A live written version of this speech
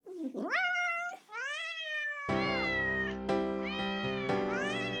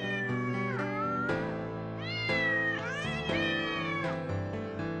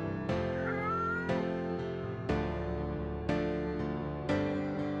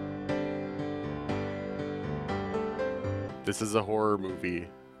This is a horror movie.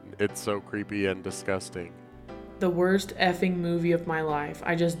 It's so creepy and disgusting. The worst effing movie of my life.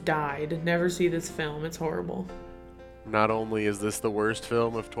 I just died. Never see this film. It's horrible. Not only is this the worst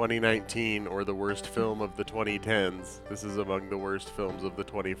film of 2019 or the worst film of the 2010s, this is among the worst films of the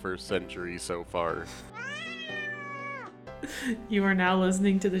 21st century so far. You are now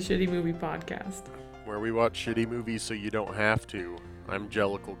listening to the Shitty Movie Podcast, where we watch shitty movies so you don't have to. I'm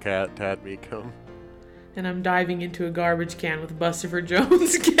Jellicle Cat Tad Meekum. And I'm diving into a garbage can with Buster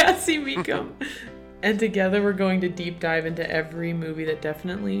Jones, Cassie Meekum. And together we're going to deep dive into every movie that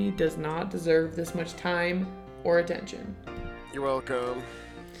definitely does not deserve this much time or attention. You're welcome.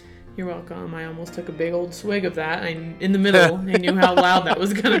 You're welcome. I almost took a big old swig of that. In the middle, I knew how loud that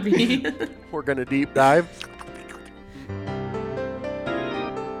was going to be. We're going to deep dive.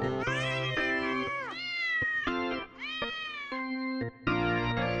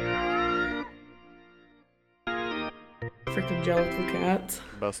 Freaking Jellicle Cats.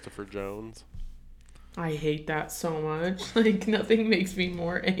 Buster Jones. I hate that so much. Like, nothing makes me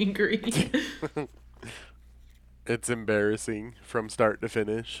more angry. It's embarrassing from start to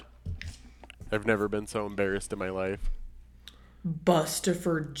finish. I've never been so embarrassed in my life.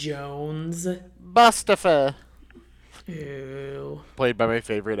 Buster Jones. Bustafer. Ew. Played by my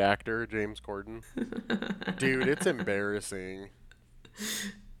favorite actor, James Corden. Dude, it's embarrassing.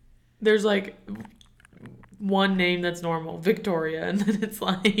 There's like one name that's normal, Victoria, and then it's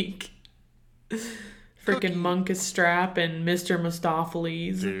like freaking Munkus Strap and Mr.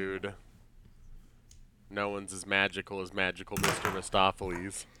 Mistopheles. Dude. No one's as magical Mr.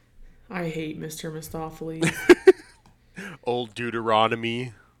 Mistopheles. I hate Mr. Mistopheles. Old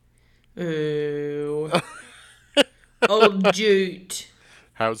Deuteronomy. Ew. Old Jute.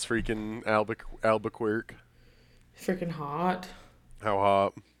 How's freaking Albuquerque? Freaking hot. How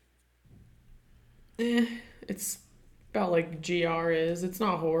hot? It's about like GR is. It's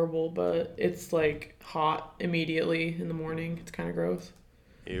not horrible, but it's like hot immediately in the morning. It's kind of gross.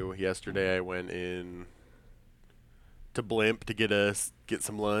 Ew. Yesterday I went in to Blimp to get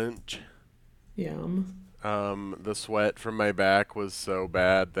some lunch. Yum. The sweat from my back was so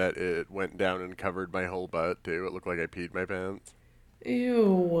bad that it went down and covered my whole butt too. It looked like I peed my pants.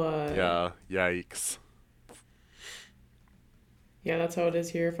 Ew. Yeah, yikes. Yeah, that's how it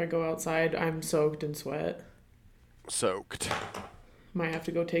is here. If I go outside, I'm soaked in sweat. Soaked. Might have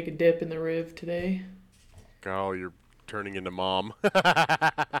to go take a dip in the Riv today. Oh, you're turning into mom.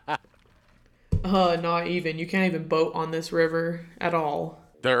 Not even. You can't even boat on this river at all.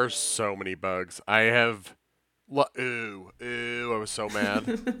 There are so many bugs. I have... Ew, I was so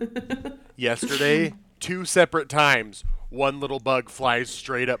mad. Yesterday, 2 separate times, one little bug flies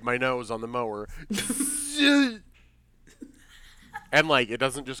straight up my nose on the mower. And, like, it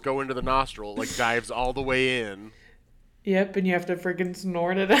doesn't just go into the nostril. It, like, dives all the way in. Yep, and you have to freaking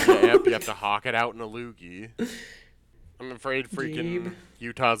snort it out. Yep, you have to hawk it out in a loogie. I'm afraid freaking Jeeb.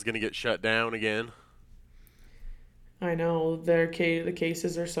 Utah's going to get shut down again. I know. The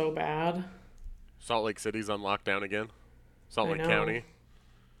cases are so bad. Salt Lake City's on lockdown again. Salt I Lake know. County.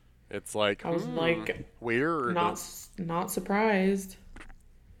 It's like, I was like, weird. not surprised.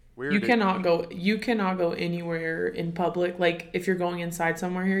 Weird. You cannot go anywhere in public. Like, if you're going inside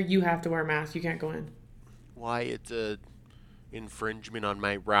somewhere here, you have to wear a mask. You can't go in. Why, it's a infringement on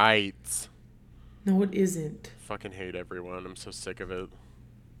my rights. No, it isn't. Fucking hate everyone. I'm so sick of it.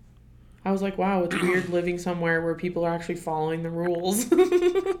 I was like, wow, it's weird living somewhere where people are actually following the rules.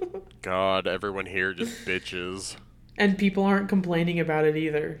 God, everyone here just bitches. And people aren't complaining about it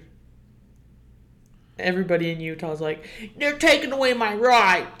either. Everybody in Utah's like, they're taking away my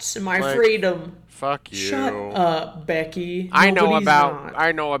rights and my freedom. Fuck you. Shut up, Becky. I know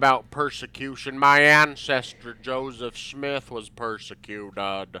Not. about persecution. My ancestor Joseph Smith was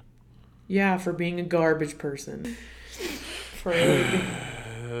persecuted. Yeah, for being a garbage person. Frig.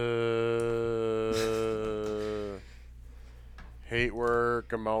 Hate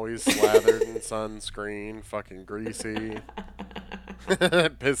work. I'm always slathered in sunscreen. Fucking greasy.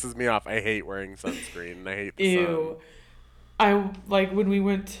 It pisses me off. I hate wearing sunscreen. And I hate the Ew. I like when we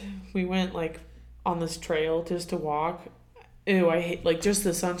went like on this trail just to walk. Ew, I hate like just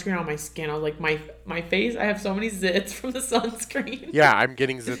the sunscreen on my skin. I was like my face. I have so many zits from the sunscreen. Yeah, I'm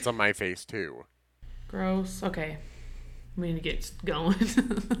getting zits on my face too. Gross. Okay, we need to get going.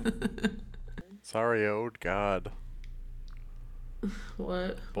 Sorry, Ode. God.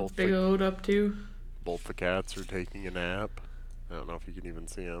 What? Both What's Big Ode up to? Both the cats are taking a nap. I don't know if you can even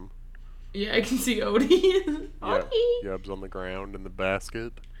see them. Yeah, I can see Odie. Odie. Yub's on the ground in the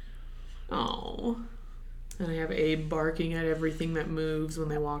basket. Oh. And I have Abe barking at everything that moves when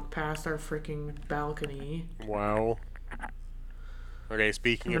they walk past our freaking balcony. Wow. Okay,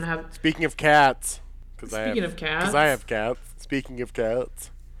 I'm gonna have. speaking of cats, because Speaking of cats, I have cats. Speaking of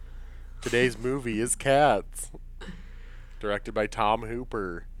cats, today's movie is Cats, directed by Tom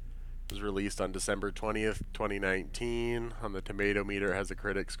Hooper. It was released on December 20th, 2019. On the Tomato Meter, it has a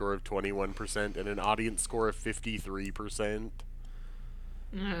critic score of 21% and an audience score of 53%.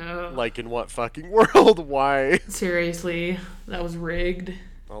 Like, in what fucking world? Why? seriously, that was rigged.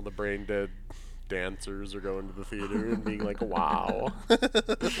 All the brain dead dancers are going to the theater and being like, wow.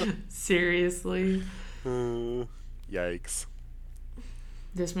 Seriously, Yikes.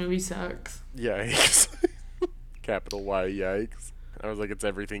 this movie sucks. Yikes. Capital Y yikes. I was like, it's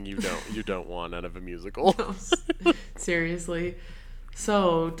everything you don't want out of a musical. Seriously.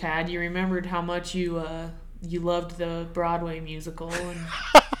 So, Tad, you remembered how much you loved the Broadway musical, and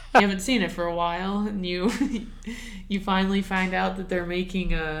you haven't seen it for a while, and you you finally find out that they're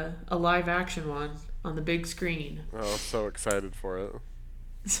making a live action one on the big screen. Oh, so excited for it.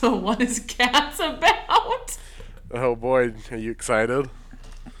 So, what is Cats about? Oh boy, are you excited?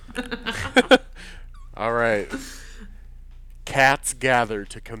 All right. Cats gather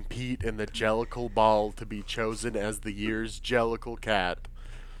to compete in the Jellicle Ball to be chosen as the year's Jellicle Cat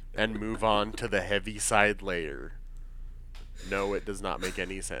and move on to the Heaviside layer. No, it does not make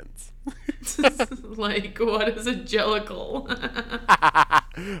any sense. Like, what is a jellicle?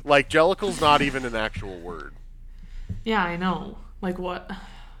 Like, Jellicle's not even an actual word. Yeah, I know. Like, what? Oh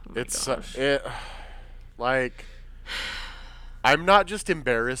my It's gosh. like, I'm not just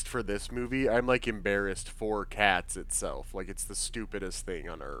embarrassed for this movie, I'm like embarrassed for Cats itself. Like, it's the stupidest thing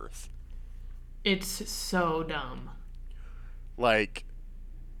on earth. It's so dumb. Like,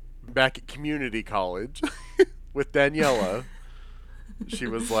 back at community college with Daniela, she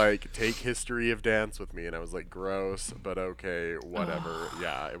was like, take history of dance with me, and I was like, gross, but okay, whatever.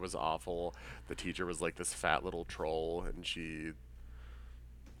 Yeah, it was awful. The teacher was like this fat little troll, and she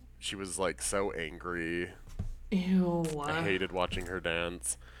was like so angry. Ew. I hated watching her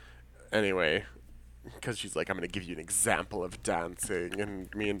dance. Anyway, because she's like, I'm gonna give you an example of dancing,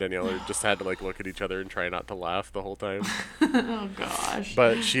 and me and Daniela just had to like look at each other and try not to laugh the whole time. Oh gosh.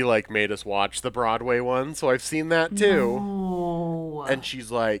 But she like made us watch the Broadway one, so I've seen that too. No. And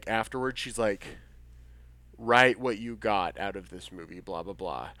she's like, afterwards, she's like, write what you got out of this movie, blah blah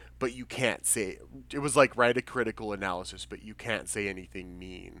blah. But you can't say it was like write a critical analysis, but you can't say anything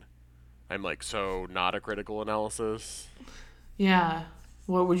mean. I'm like, so not a critical analysis? Yeah.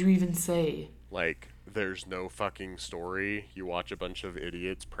 What would you even say? Like, there's no fucking story. You watch a bunch of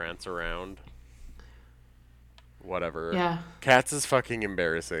idiots prance around. Whatever. Yeah. Cats is fucking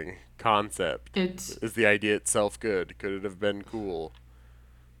embarrassing. Concept. It's Is the idea itself good? Could it have been cool?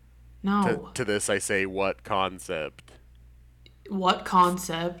 no. To this I say, what concept? What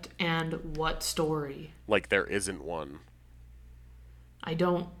concept and what story? Like, there isn't one. I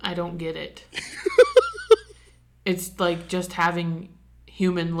don't get it. It's like just having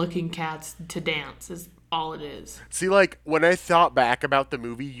human looking cats to dance is all it is. See, like, when I thought back about the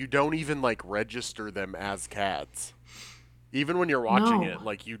movie, you don't even, like, register them as cats. Even when you're watching No. it,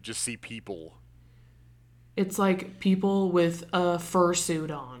 like, you just see people. It's like people with a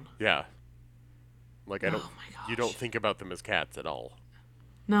fursuit on. Yeah. Like, I don't. Oh my You gosh. don't think about them as cats at all.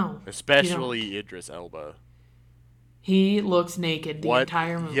 No. you Especially Idris Elba. don't. He looks naked the What?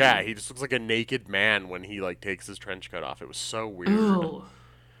 entire movie. Yeah, he just looks like a naked man when he, like, takes his trench coat off. It was so weird. Ew.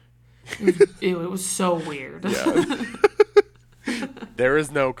 Ew, it was so weird. Yeah. There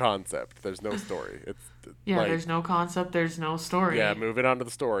is no concept. There's no story. It's Yeah, like, there's no concept, there's no story. yeah, moving on to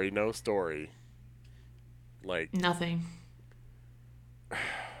the story. No story. Like, Nothing.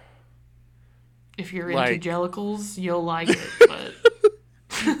 If you're Like- into jellicles, you'll like it,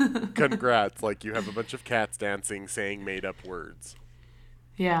 but congrats. Like, you have a bunch of cats dancing, saying made up words.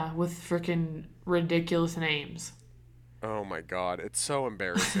 yeah, with freaking ridiculous names. Oh my god, it's so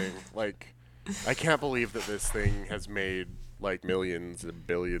embarrassing. Like, I can't believe that this thing has made, like, millions and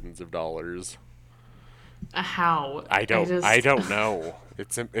billions of dollars. How? I don't just- know.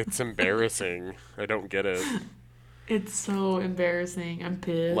 It's embarrassing. I don't get it. It's so embarrassing. I'm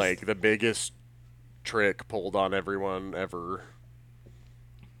pissed. Like, the biggest trick pulled on everyone ever.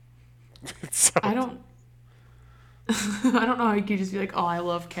 It's so I don't I don't know how you could just be like, "Oh, I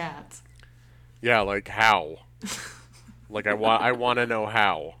love cats." Yeah, like, how? Like, I want to know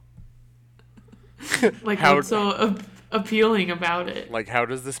how. Like How- what's so appealing about it? Like, how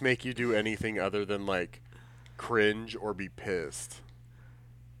does this make you do anything other than, like, cringe or be pissed?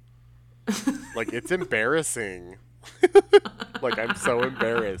 Like, it's embarrassing. Like, I'm so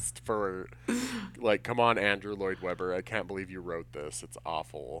embarrassed for, like, come on, Andrew Lloyd Webber. I can't believe you wrote this. It's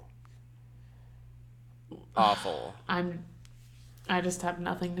awful. Awful. I'm I just have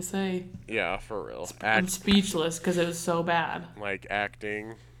nothing to say. Yeah, for real. I'm speechless because it was so bad. Like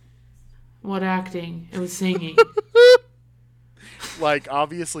acting. What acting? It was singing. Like,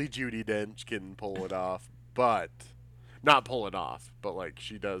 obviously Judi Dench can pull it off, but... Not pull it off, but, like,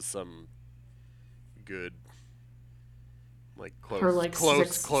 she does some good, like, Her, like,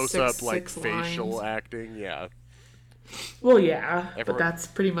 close up, like, six facial lines. acting, yeah. Well, yeah, but Everyone- that's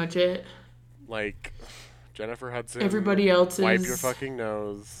pretty much it. Like, Jennifer Hudson... Everybody else's... Wipe your fucking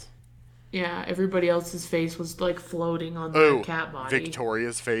nose. Yeah, everybody else's face was, like, floating on Oh, the cat body.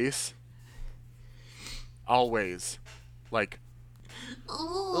 Victoria's face. Always. Like...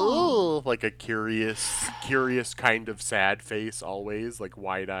 Oh, like a curious kind of sad face, always, like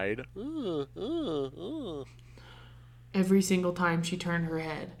wide-eyed. Every single time she turned her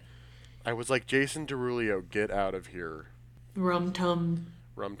head. I was like, Jason Derulo, get out of here. Rum Tum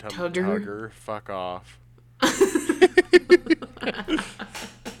Rum Tum Tugger. Tugger, fuck off.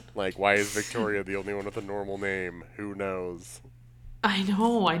 Like, why is Victoria the only one with a normal name? Who knows? I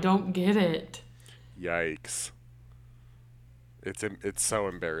know, I don't get it. Yikes. It's so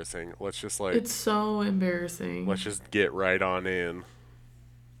embarrassing. Let's just like It's so embarrassing. let's just get right on in.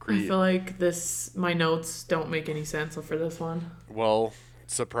 I feel like my notes don't make any sense for this one. Well,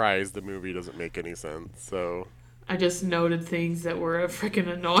 surprise, the movie doesn't make any sense. So, I just noted things that were freaking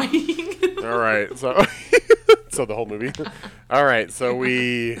annoying. all right. So so the whole movie. All right. So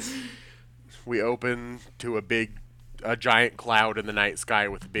we open to a giant cloud in the night sky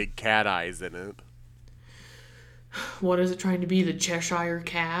with big cat eyes in it. What is it trying to be? The Cheshire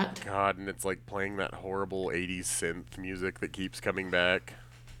Cat? God, and it's like playing that horrible 80s synth music that keeps coming back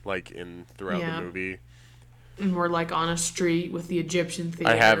like throughout Yeah. the movie. And we're like on a street with the Egyptian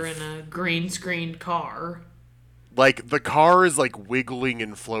I have- theater in a green screened car. Like, the car is, like, wiggling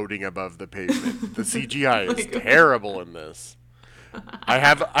and floating above the pavement. The CGI is terrible in this. I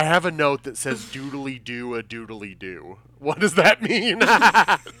have a note that says doodly do a doodly do. What does that mean?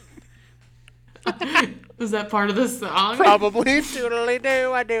 Was that part of the song? Probably doodly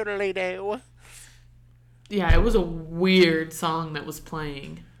do a doodly do. Yeah, it was a weird song that was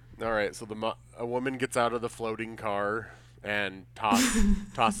playing. All right, so a woman gets out of the floating car and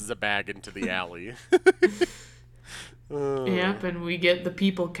tosses a bag into the alley. Yep, and we get the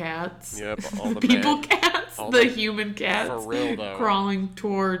people cats. Yep, all the People cats, all the the- human cats, for real, though. crawling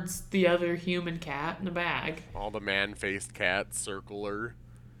towards the other human cat in the bag. all the man-faced cats circle her.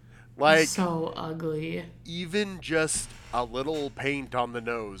 Like, So ugly. even just a little paint on the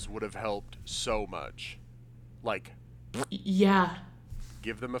nose would have helped so much. Like, Yeah.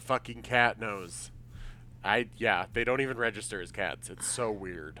 give them a fucking cat nose. They don't even register as cats. It's so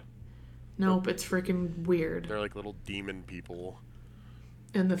weird. Nope, it's freaking weird. They're like little demon people.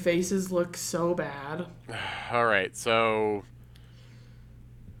 And the faces look so bad. All right, so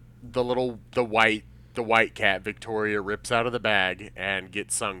the white cat Victoria rips out of the bag and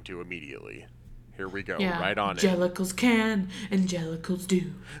gets sung to immediately. Here we go, Yeah. right on it. Jellicles can, and jellicles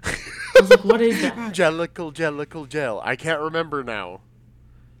do. I was like, what is that? Jellicle, gel. I can't remember now.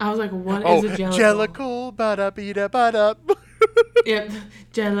 I was like, what Oh, is a jellicle? Jellicle, ba-da-be-da-ba-da. Yep.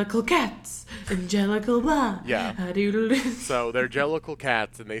 Jellicle cats, and jellicle blah. Yeah. Doodle. So they're Jellicle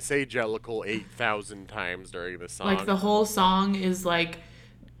cats, and they say Jellicle 8,000 times during the song. Like the whole song is like,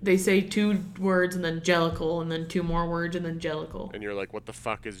 they say 2 words and then jellicle, and then 2 more words and then jellicle. And you're like, what the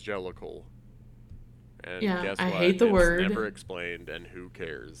fuck is Jellicle? And Yeah, guess I what? hate the It's word. never explained, and who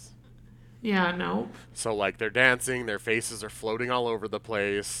cares? Yeah, no. So, like, they're dancing, their faces are floating all over the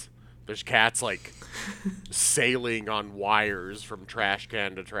place. There's cats, like, sailing on wires from trash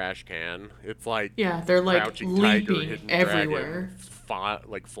can to trash can. It's like Yeah, they're like Crouching Tiger, leaping Hidden everywhere. Dragon,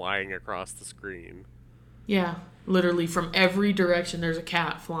 like, flying across the screen. Yeah, literally from every direction there's a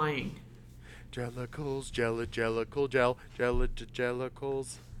cat flying. Jellicles, jellicle,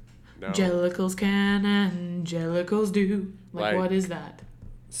 jellicles. No. Jellicles can and jellicles do. Like, Like- what is that?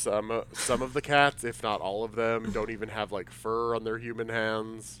 Some of the cats, if not all of them, don't even have, like, fur on their human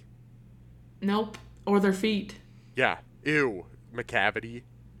hands. Nope. Or their feet. Yeah. Ew. McCavity.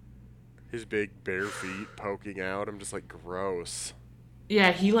 His big bare feet poking out. I'm just like, gross.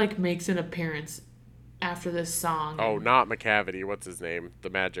 Yeah, he like makes an appearance after this song. Oh, not McCavity. What's his name? The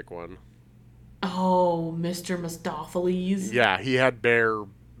magic one. Oh, Mr. Mistopheles. Yeah, he had bare,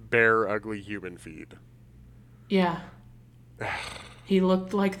 ugly human feet. Yeah. He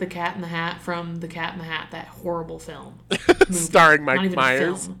looked like the Cat in the Hat from The Cat in the Hat, that horrible film. movie. Starring Not Mike even a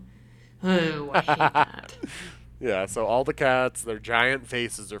Myers. film. Oh, I hate that. Yeah, so all the cats, their giant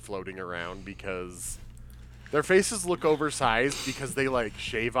faces are floating around because their faces look oversized because they, like,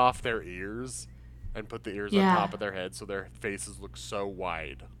 shave off their ears. and put the ears on Yeah. top of their head so their faces look so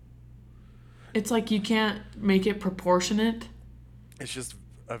wide. It's like you can't make it proportionate. It's just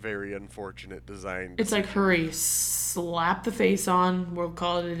a very unfortunate design. It's like, decision. hurry, slap the face on, we'll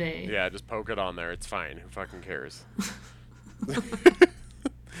call it a day. Yeah, just poke it on there. It's fine. Who fucking cares?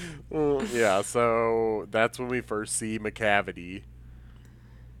 Yeah, so that's when we first see McCavity,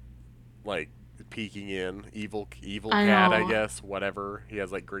 like, peeking in. Evil I cat, I know. guess. Whatever. He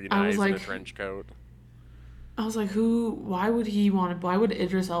has, like, green I was eyes and a like- trench coat. I was like, why would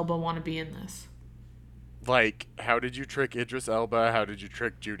Idris Elba want to be in this? Like, how did you trick Idris Elba? How did you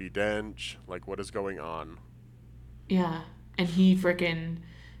trick Judi Dench? Like, what is going on? Yeah. And he frickin',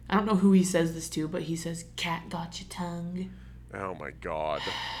 I don't know who he says this to, but he says, cat got your tongue. Oh my god.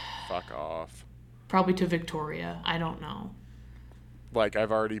 Fuck off. Probably to Victoria. I don't know. Like,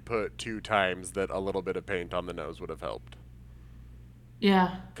 I've already put 2 times that a little bit of paint on the nose would have helped.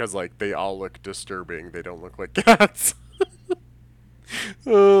 Yeah. Because, like, they all look disturbing. They don't look like cats.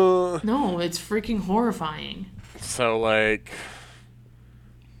 Uh, No, it's freaking horrifying. so, like,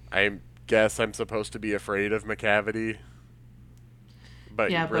 I guess I'm supposed to be afraid of McCavity. But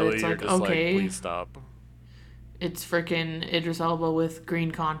Yeah, but really, it's you're like, just okay. like, please stop. It's freaking Idris Elba with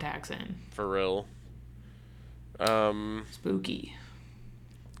green contacts in. For real. Spooky.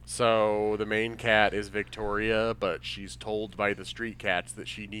 So the main cat is Victoria, but she's told by the street cats that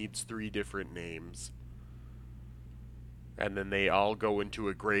she needs 3 different names. And then they all go into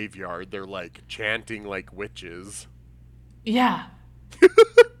a graveyard. They're like chanting like witches. Yeah.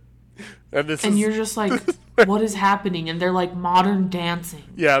 And this And is you're just like, what is happening? And they're like modern dancing.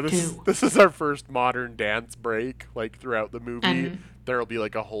 yeah, too. this is our first modern dance break. Like throughout the movie, And- there'll be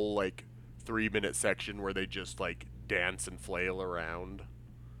like a whole like 3-minute section where they just like dance and flail around.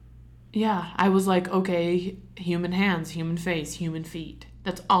 Yeah, I was like, okay, human hands, human face, human feet.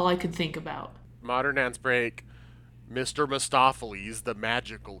 That's all I could think about. Modern dance break. Mr. Mistopheles, the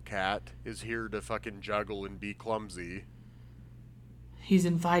magical cat, is here to fucking juggle and be clumsy. He's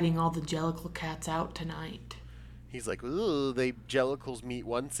inviting all the Jellicle cats out tonight. He's like, ooh, they Jellicles meet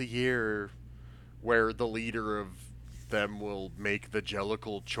once a year, where the leader of them will make the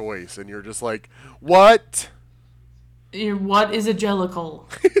Jellicle choice, and you're just like, what? What is a Jellicle?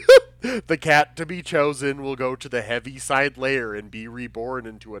 The cat to be chosen will go to the Heaviside Lair and be reborn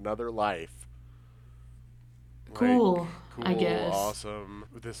into another life. Cool, Like, I guess. Awesome.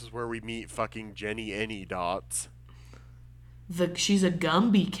 This is where we meet fucking Jenny Anydots. She's a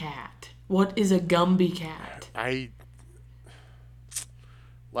Gumby cat. What is a Gumby cat?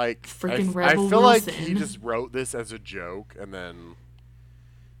 Frickin' I Rebel feel like he Wilson. just wrote this as a joke, and then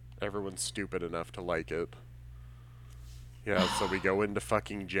everyone's stupid enough to like it. Yeah, so we go into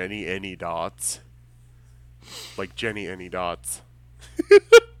fucking Jenny Anydots. Like Jenny Anydots.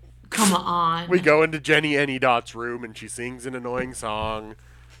 Come on. We go into Jenny Anydots' room, and she sings an annoying song,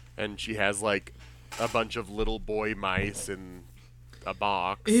 and she has like a bunch of little boy mice in a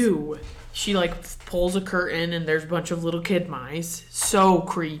box. Ew. She like pulls a curtain and there's a bunch of little kid mice. So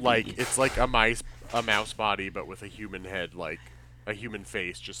creepy. Like it's like a mouse body, but with a human head, like a human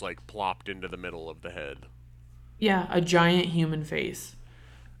face, just like plopped into the middle of the head. Yeah, a giant human face.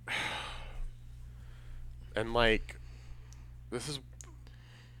 And like, this is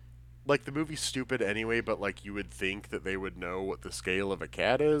like the movie's stupid anyway, but like you would think that they would know what the scale of a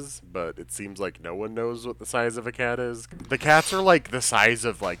cat is, but it seems like no one knows what the size of a cat is. The cats are like the size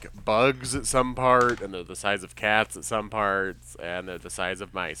of like bugs at some part, and they're the size of cats at some parts, and they're the size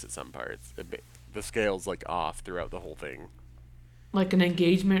of mice at some parts. The scale's like off throughout the whole thing. Like an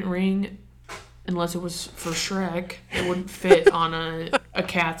engagement ring, unless it was for Shrek, it wouldn't fit on a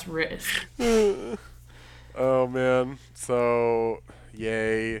cat's wrist. Oh man, so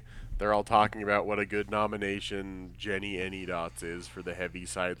yay. They're all talking about what a good nomination Jenny Anydots is for the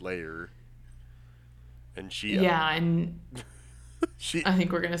Heaviside Lair. And she Yeah, and she I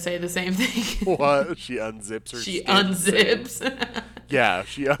think we're gonna say the same thing. what? She unzips her She skin. unzips. Yeah,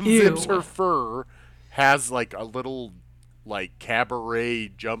 she unzips Ew. her fur, has like a little like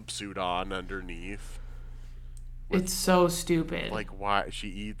cabaret jumpsuit on underneath. It's so stupid. Like why she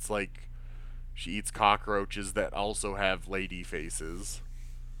eats cockroaches that also have lady faces.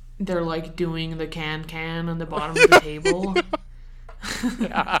 They're like doing the can on the bottom of the table.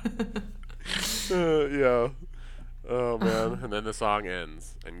 Yeah. Oh man. And then the song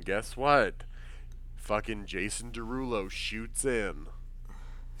ends. And guess what? Fucking Jason Derulo shoots in.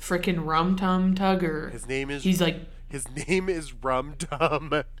 Frickin' Rum Tum Tugger. His name is He's like, Rum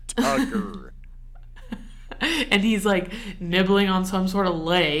Tum Tugger. and he's like nibbling on some sort of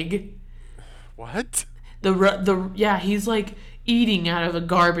leg. What? Yeah, he's like eating out of a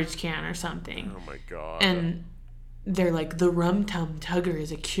garbage can or something. Oh my god. And they're like, the Rum Tum Tugger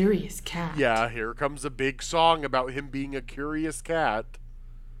is a curious cat. Yeah, here comes a big song about him being a curious cat.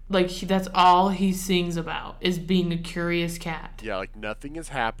 Like, that's all he sings about, is being a curious cat. Yeah, like nothing is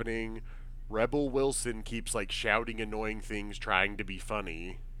happening. Rebel Wilson keeps like shouting annoying things, trying to be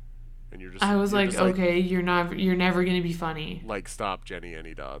funny. And you're just I was you're like, just okay, you're never gonna be funny. like stop, Jenny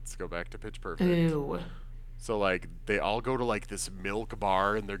Any Dots. Go back to Pitch Perfect. Ew. So like they all go to like this milk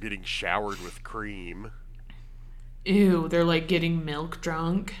bar and they're getting showered with cream. Ew, they're like getting milk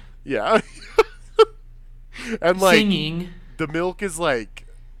drunk. Yeah. And like Singing. the milk is like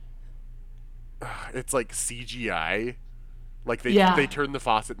it's like CGI. Like they turn the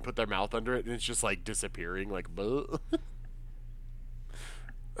faucet and put their mouth under it and it's just like disappearing like bleh.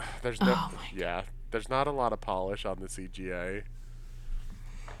 There's no Oh my yeah, there's not a lot of polish on the CGI.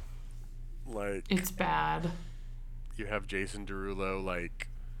 Like It's bad. you have Jason Derulo like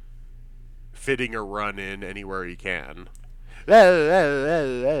fitting a run in anywhere he can.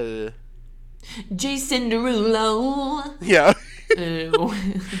 Jason Derulo. Yeah. Ew.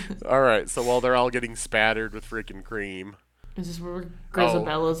 All right, so while they're all getting spattered with freaking cream. Is this where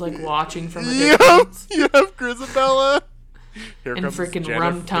Grisabella's like watching from a Yep, distance? you have Grisabella. Here And comes freaking Jennifer.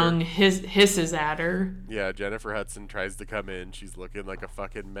 Rum Tongue hisses at her. Yeah, Jennifer Hudson tries to come in. She's looking like a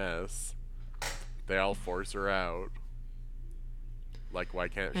fucking mess. They all force her out. Like, why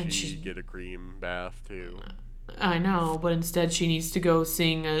can't And she she- get a cream bath too? I know, but instead she needs to go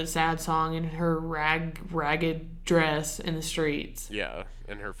sing a sad song in her ragged dress in the streets. Yeah,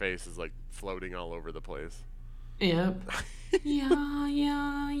 and her face is like floating all over the place. Yep. Yeah,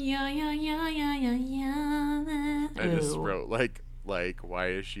 yeah, yeah, yeah, yeah, yeah, yeah, yeah. I just Ew. wrote like why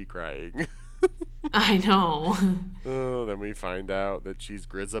is she crying? I know. Oh, then we find out that she's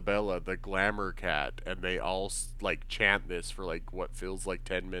Grisabella, the glamour cat, and they all like chant this for like what feels like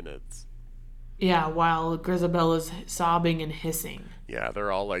 10 minutes. Yeah, while Grisabella's sobbing and hissing. Yeah,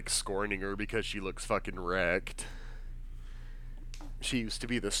 they're all like scorning her because she looks fucking wrecked. She used to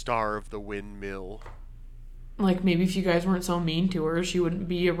be the star of the windmill. Like, maybe if you guys weren't so mean to her, she wouldn't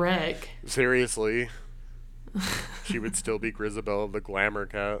be a wreck. Seriously. She would still be Grisabella, the glamour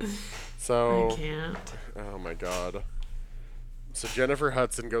cat. I So, can't. oh my god. So Jennifer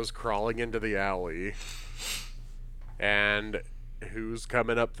Hudson goes crawling into the alley. And who's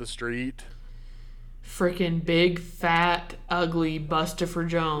coming up the street? Freaking big, fat, ugly Bustafer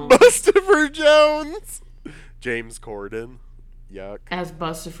Jones. Bustafer Jones! James Corden. Yuck. As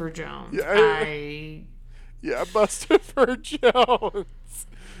Bustafer Jones. Yeah. Yeah, Bustafer Jones.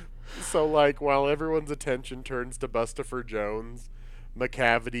 So, like, while everyone's attention turns to Bustafer Jones,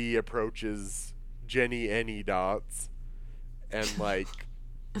 McCavity approaches Jenny Any Dots and, like,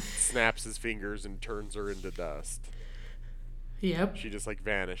 snaps his fingers and turns her into dust. Yep. She just, like,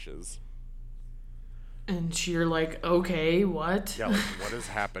 vanishes. And you're like, okay, what? Yeah, like, what is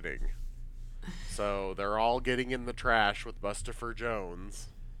happening? So, they're all getting in the trash with Bustafer Jones.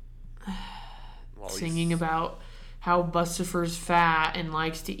 While Singing about how Bustafer's fat and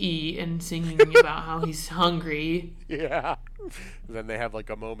likes to eat, and singing about how he's hungry. Yeah. Then they have like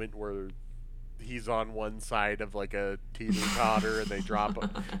a moment where he's on one side of like a teeter-totter and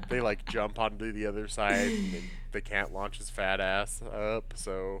they like jump onto the other side and they can't launch his fat ass up,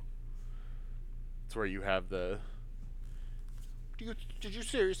 so it's where you have the did you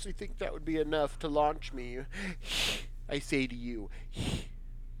seriously think that would be enough to launch me? I say to you.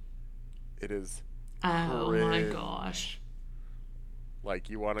 It is Oh my cringe. gosh. Like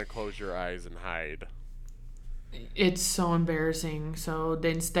you want to close your eyes and hide. It's so embarrassing. So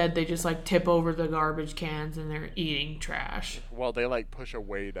instead they just like tip over the garbage cans and they're eating trash. Well, they like push a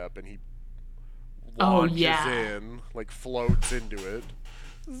weight up and he Oh, launches yeah. in, like floats into it.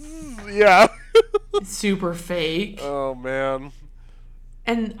 Yeah. It's super fake. Oh man.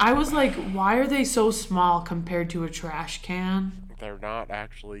 And I was like, why are they so small compared to a trash can? They're not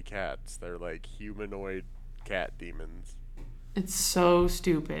actually cats. They're like humanoid cat demons. It's so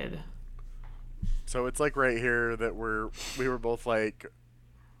stupid. So it's like right here that we were both like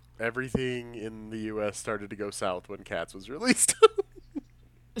everything in the US started to go south when Cats was released.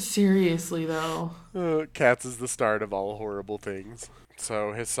 Seriously though. Cats is the start of all horrible things.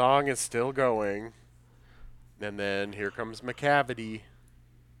 So his song is still going. And then here comes McCavity.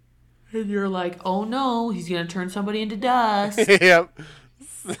 And you're like, oh no, he's gonna turn somebody into dust. Yep.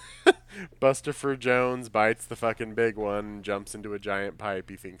 Bustafer Jones bites the fucking big one and jumps into a giant pipe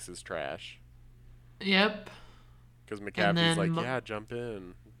he thinks is trash. Yep. Because McCavity's then like, yeah, jump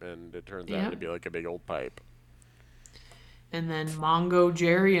in. And it turns out to Yep. be like a big old pipe. And then Mongo,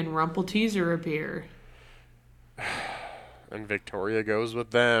 Jerry, and Rumple Teaser appear. And Victoria goes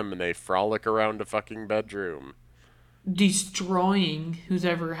with them, and they frolic around a fucking bedroom. Destroying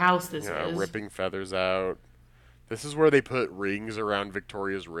whoever house this is. Ripping feathers out. This is where they put rings around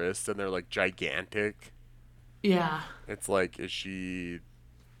Victoria's wrists, and they're like gigantic. Yeah. It's like, is she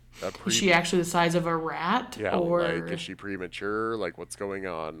Is she actually the size of a rat? Yeah, or like, is she premature? Like, what's going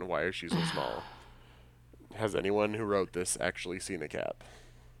on? Why is she so small? Has anyone who wrote this actually seen a cat?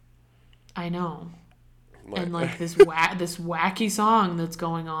 I know. Like, And like this this wacky song that's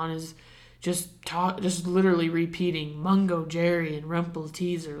going on is just literally repeating Mungo Jerry and Rumple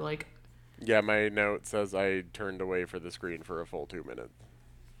Teaser. Like, yeah, my note says I turned away for the screen for a full 2 minutes.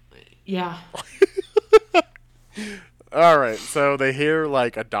 yeah. All right, so they hear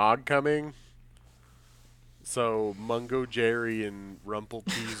like a dog coming. So Mungo Jerry and Rumple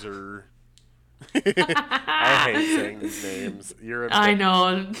Teaser. I hate saying these names. I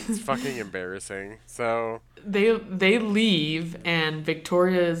know. It's fucking embarrassing. So they leave and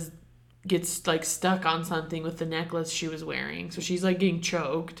Victoria gets like stuck on something with the necklace she was wearing. So she's like getting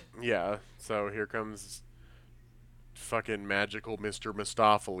choked. yeah, so here comes fucking magical Mr.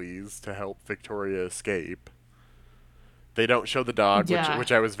 Mistopheles to help Victoria escape. They don't show the dog, Yeah.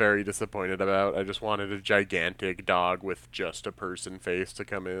 which I was very disappointed about. I just wanted a gigantic dog with just a person face to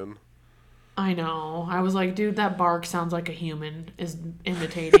come in. I know. I was like, dude, that bark sounds like a human is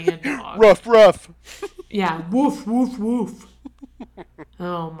imitating a dog. Ruff, ruff. Yeah, woof, woof, woof.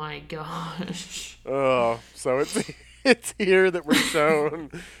 Oh my gosh. Oh, so it's here that we're shown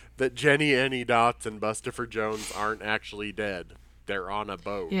that Jenny, Annie Dots, and Bustopher Jones aren't actually dead. They're on a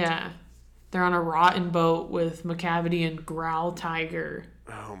boat. Yeah. They're on a rotten boat with McCavity and Growl Tiger.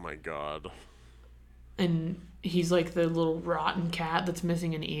 Oh my god. And he's like the little rotten cat that's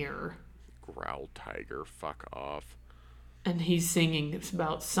missing an ear. Growl Tiger, fuck off. And he's singing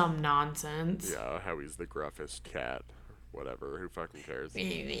about some nonsense. Yeah, how he's the gruffest cat. Whatever, who fucking cares?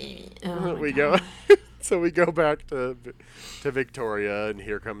 Oh we God. go so we go back to Victoria, and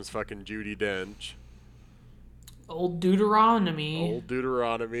here comes fucking Judi Dench. Old Deuteronomy. Old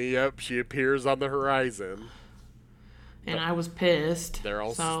Deuteronomy, yep, she appears on the horizon. And I was pissed. They're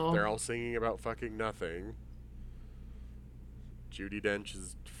all singing about fucking nothing. Judi Dench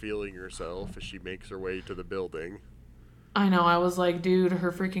is feeling herself as she makes her way to the building. I know, I was like, dude,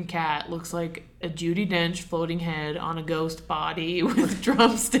 her freaking cat looks like a Judi Dench floating head on a ghost body with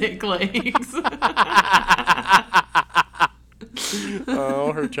drumstick legs.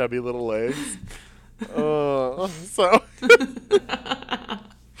 Oh, her chubby little legs. Oh, so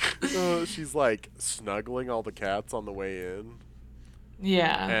she's like snuggling all the cats on the way in.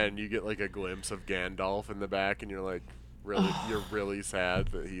 Yeah. And you get like a glimpse of Gandalf in the back, and you're like, you're really sad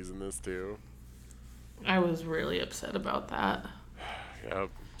that he's in this too. I was really upset about that. Yep.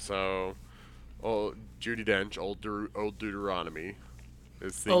 So, Judi Dench, old Deuteronomy,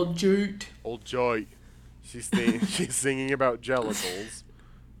 is singing. Old Jute. Old Joy. She's singing about jellicles.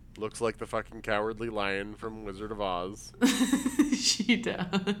 Looks like the fucking cowardly lion from Wizard of Oz. She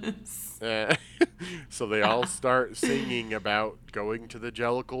does. So they all start singing about going to the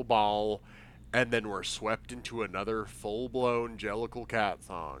Jellicle Ball, and then we're swept into another full-blown Jellicle cat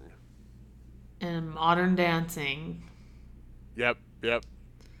song. And modern dancing. Yep.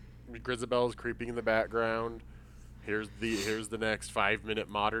 Grisabelle's creeping in the background. Here's the next 5-minute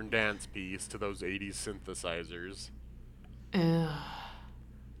modern dance piece to those 80s synthesizers. Ugh.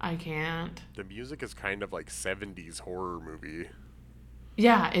 I can't. The music is kind of like 70s horror movie.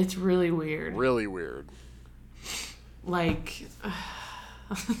 Yeah, it's really weird. Really weird. Like,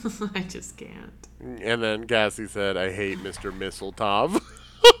 I just can't. And then Cassie said, I hate Mr. Mistletoe.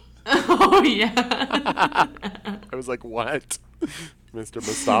 Oh, yeah. I was like, what? Mr.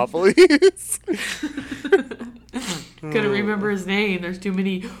 Mistopheles? Couldn't remember his name. There's too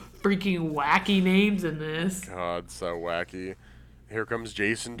many freaking wacky names in this. God, so wacky. Here comes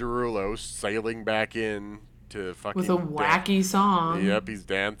Jason Derulo sailing back in to fucking... With a wacky song. Yep, he's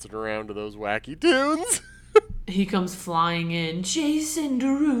dancing around to those wacky tunes. He comes flying in. Jason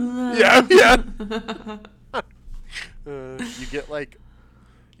Derulo. Yeah. You get like...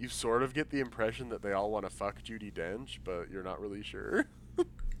 You sort of get the impression that they all want to fuck Judi Dench, but you're not really sure.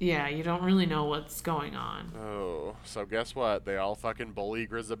 Yeah, you don't really know what's going on. Oh, so guess what? They all fucking bully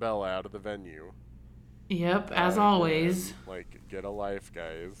Grisabella out of the venue. Yep, as always. Like, get a life,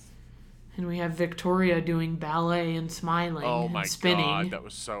 guys. And we have Victoria doing ballet and smiling Oh and my spinning. god, that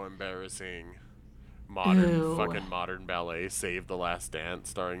was so embarrassing. Ew. Fucking modern ballet, Save the Last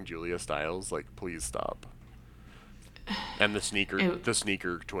Dance, starring Julia Stiles. Like, please stop. And the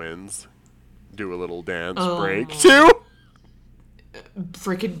sneaker twins do a little dance break too.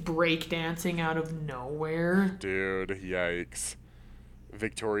 freaking breakdancing out of nowhere. Dude, yikes.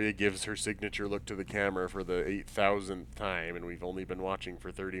 Victoria gives her signature look to the camera for the 8,000th time, and we've only been watching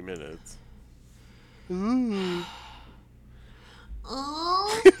for 30 minutes. Ooh.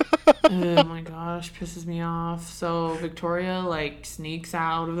 Oh my gosh, pisses me off. So Victoria like sneaks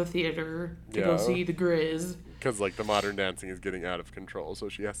out of the theater to go see the Grizz. Because like the modern dancing is getting out of control, so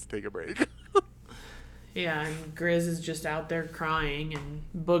she has to take a break. Yeah, and Grizz is just out there crying, and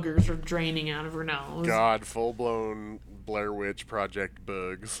boogers are draining out of her nose. God, full blown Blair Witch Project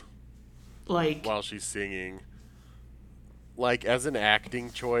bugs. Like While she's singing. Like, as an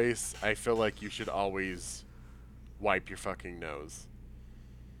acting choice, I feel like you should always wipe your fucking nose.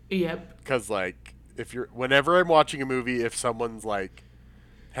 Yep. Because, like, whenever I'm watching a movie, if someone's, like,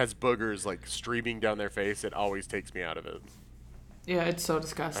 has boogers, like, streaming down their face, it always takes me out of it. Yeah, it's so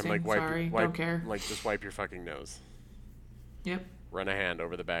disgusting. I'm like, Sorry, don't care. Like, just wipe your fucking nose. Yep. Run a hand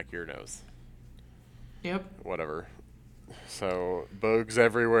over the back of your nose. Yep. Whatever. So, bugs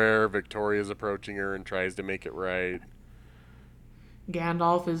everywhere. Victoria's approaching her and tries to make it right.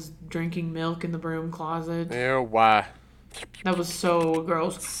 Gandalf is drinking milk in the broom closet. Ew, why? That was so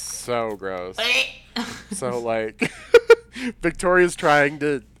gross. So gross. So, like, Victoria's trying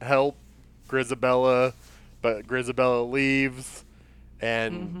to help Grisabella, but Grisabella leaves,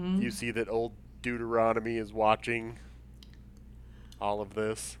 and you see that old Deuteronomy is watching all of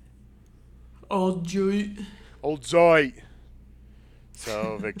this. Old Joy. Old Zoe.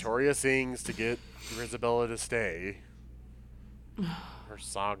 So, Victoria sings to get Grisabella to stay. Her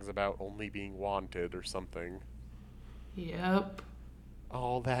song's about only being wanted or something. Yep.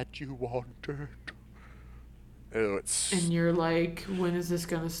 All that you wanted. Ew, it's... And you're like, when is this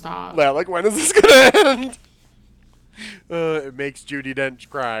gonna stop? Yeah, like, when is this gonna end? It makes Judi Dench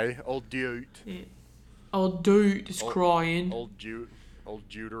cry. Old Dude. Yeah. Old dude is crying. Old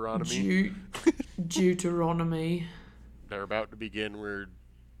Deuteronomy. Deuteronomy. They're about to begin where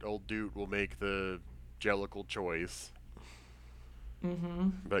old Dude will make the jellicle choice.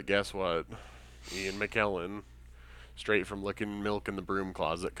 But guess what? Ian McKellen, straight from licking milk in the broom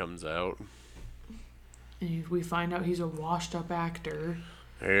closet, comes out. And we find out he's a washed up actor.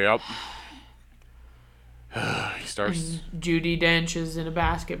 Yep. He starts... And Judi Dench is in a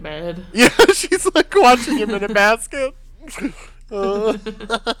basket bed. Yeah, she's like watching him in a basket.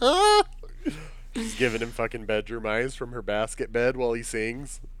 She's giving him fucking bedroom eyes from her basket bed while he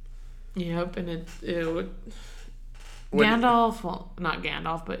sings. Yep, and Gandalf, well, not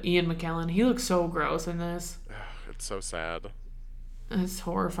Gandalf, but Ian McKellen, he looks so gross in this. It's so sad. It's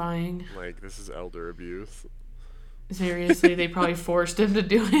horrifying. Like, this is elder abuse. Seriously, they probably forced him to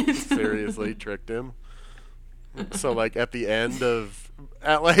do it. Seriously, tricked him. So, like, at the end of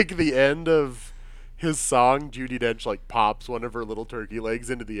his song, Judi Dench, like, pops one of her little turkey legs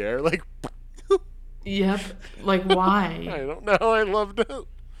into the air, like... Yep. Like, why? I don't know. I loved it.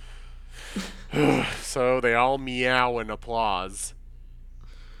 So they all meow in applause.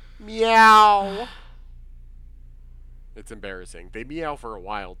 Meow. It's embarrassing. They meow for a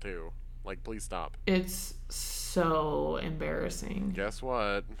while, too. Like, please stop. It's so embarrassing. Guess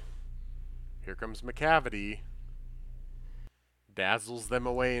what? Here comes McCavity. Dazzles them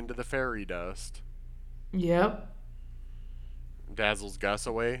away into the fairy dust. Yep. Dazzles Gus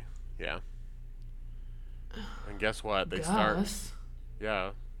away. Yeah. And guess what? They Gus? start.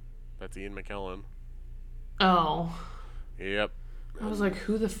 Yeah. That's Ian McKellen. Oh. Yep. I was like,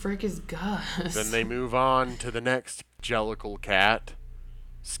 who the frick is Gus? Then they move on to the next Jellicle cat.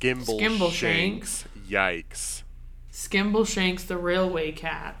 Skimbleshanks. Yikes. Skimbleshanks the railway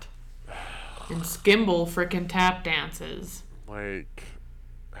cat. And Skimble frickin' tap dances. Like,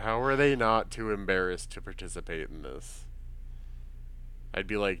 how are they not too embarrassed to participate in this? I'd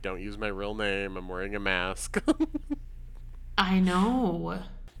be like, don't use my real name. I'm wearing a mask. I know.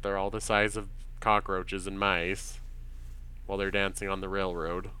 They're all the size of cockroaches and mice while they're dancing on the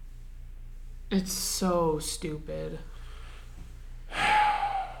railroad. It's so stupid.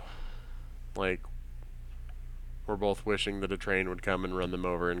 Like, we're both wishing that a train would come and run them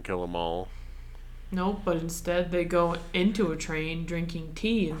over and kill them all. Nope, but instead they go into a train drinking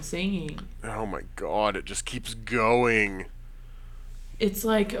tea and singing. Oh my god, it just keeps going. It's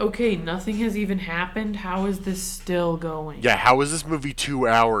like, okay, nothing has even happened. How is this still going? Yeah, how is this movie 2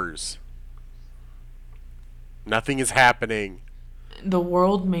 hours? Nothing is happening. The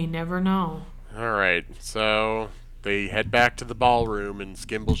world may never know. Alright, so they head back to the ballroom and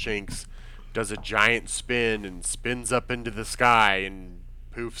Skimbleshanks does a giant spin and spins up into the sky and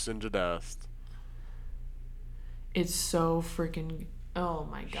poofs into dust. It's so freaking... Oh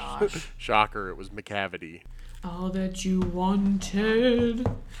my gosh. Shocker, it was McCavity. All that you wanted.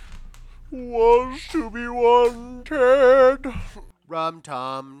 Was to be wanted. Rum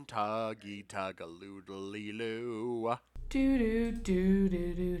tum tuggy tuggaloo loo. Do do do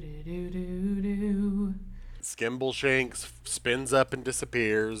do do do do do do. Skimbleshanks spins up and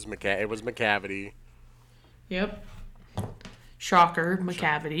disappears. It was McCavity. Yep. Shocker,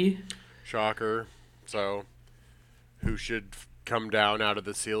 McCavity. Shocker. So, who should come down out of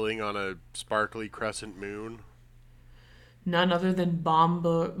the ceiling on a sparkly crescent moon? None other than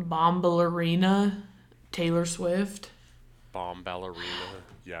Bomballerina, Taylor Swift. Bomb ballerina.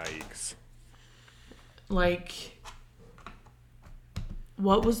 Yikes. Like,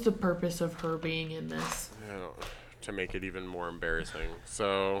 what was the purpose of her being in this? To make it even more embarrassing.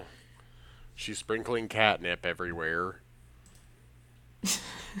 So, she's sprinkling catnip everywhere.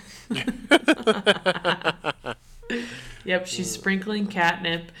 Yep, she's sprinkling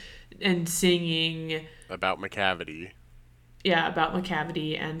catnip and singing. About McCavity. Yeah, about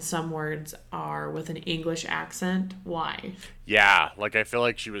McCavity, and some words are with an English accent. Why? Yeah, like I feel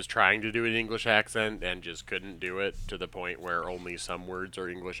like she was trying to do an English accent and just couldn't do it to the point where only some words are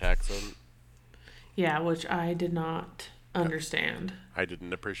English accent. Yeah, which I did not understand. I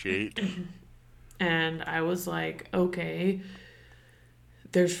didn't appreciate. And I was like, okay,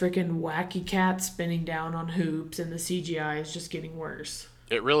 there's freaking wacky cats spinning down on hoops, and the CGI is just getting worse.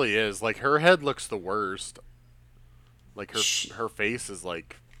 It really is. Like her head looks the worst. Like her face is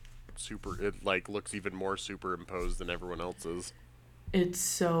like super. It like looks even more superimposed than everyone else's. It's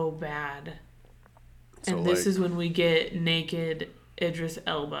so bad. So, and this is when we get naked Idris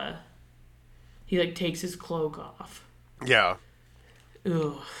Elba. He like takes his cloak off. Yeah.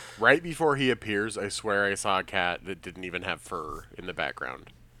 Ugh. Right before he appears, I swear I saw a cat that didn't even have fur in the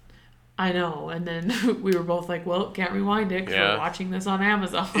background. I know, and then we were both like, well, can't rewind it because we're watching this on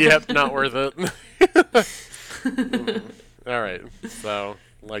Amazon. Yep, not worth it. All right, so,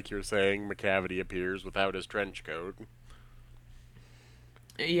 like you're saying, McCavity appears without his trench coat.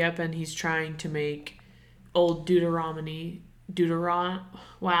 Yep, and he's trying to make old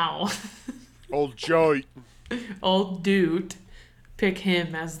wow. Old Joy. Old Dude pick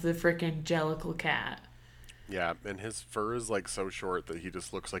him as the freaking Jellicle cat. Yeah, and his fur is like so short that he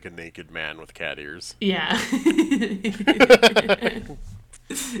just looks like a naked man with cat ears. Yeah.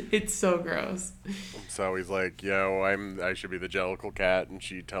 It's so gross. So he's like, yo, I should be the Jellicle cat, and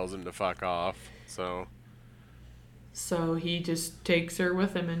she tells him to fuck off. So he just takes her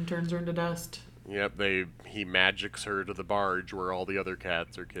with him and turns her into dust. Yep, he magics her to the barge where all the other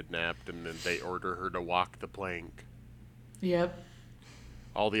cats are kidnapped, and then they order her to walk the plank. Yep.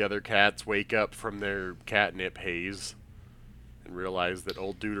 All the other cats wake up from their catnip haze and realize that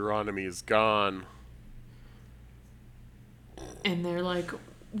old Deuteronomy is gone. And they're like,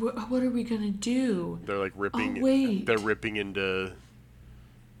 what are we gonna do? They're like ripping. Oh, wait. They're ripping into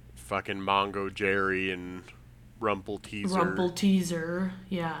fucking Mongo Jerry and Rumple Teaser.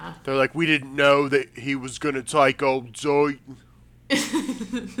 Yeah. They're like, we didn't know that he was gonna take old Zoe.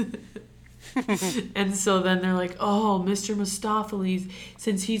 And so then they're like, oh, Mr. Mistopheles,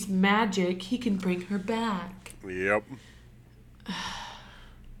 since he's magic, he can bring her back. Yep.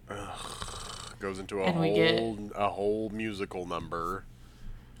 Goes into a whole musical number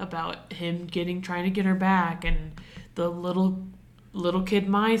about him trying to get her back, and the little kid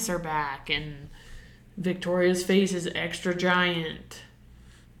mice are back, and Victoria's face is extra giant.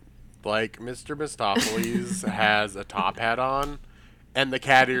 Like, Mr. Mistopheles has a top hat on, and the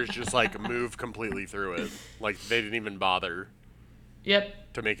cat ears just, like, move completely through it. Like, they didn't even bother.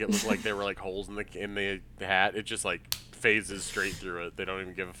 Yep. To make it look like there were, like, holes in the hat. It just, like, phases straight through it. They don't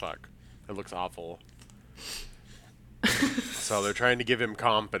even give a fuck. It looks awful. So they're trying to give him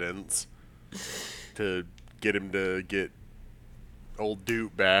confidence to get him to get old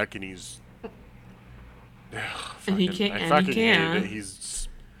Duke back, and he's... and he can't. I fucking hated it. He's...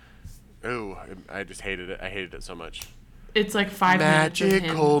 Oh, I just hated it. I hated it so much. It's like 5 minutes of him.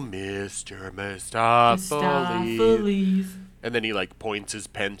 Magical Mr. Mistopheles. And then he, like, points his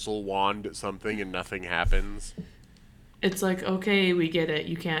pencil wand at something and nothing happens. It's like, okay, we get it.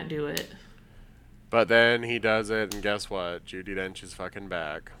 You can't do it. But then he does it, and guess what? Judi Dench is fucking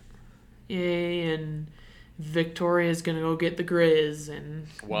back. Yay, and Victoria's gonna go get the Grizz, and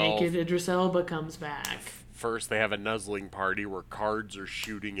naked Idris Elba comes back. First, they have a nuzzling party where cards are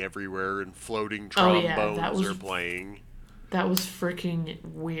shooting everywhere and floating trombones are playing. That was freaking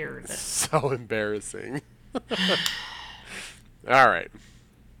weird. So embarrassing. Alright.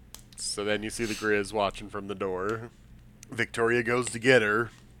 So then you see the Grizz watching from the door. Victoria goes to get her,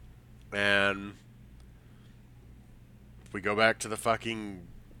 and we go back to the fucking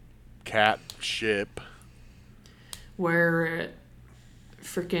cat ship. where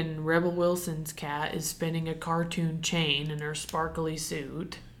freaking Rebel Wilson's cat is spinning a cartoon chain in her sparkly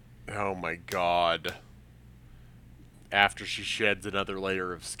suit. Oh my god. After she sheds another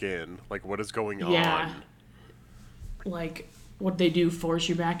layer of skin. Like, what is going Yeah. on? Like, what they do, force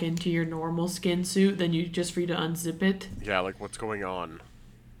you back into your normal skin suit, then you just for you to unzip it. Yeah, like, what's going on?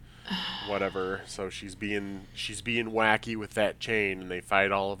 Whatever. So she's being wacky with that chain, and they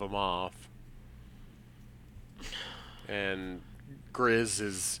fight all of them off. And Grizz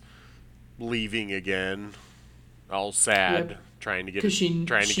is leaving again, all sad, Yep. trying to get 'Cause she needs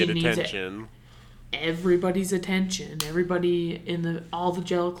attention. Everybody's attention. Everybody in all the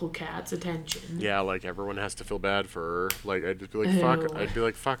Jellicle cats' attention. Yeah, like everyone has to feel bad for her. Like I'd just be like, Ew. fuck. I'd be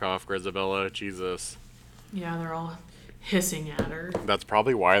like, fuck off, Grizabella. Jesus. Yeah, they're all hissing at her. That's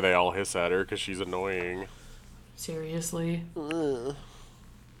probably why they all hiss at her, because she's annoying. Seriously.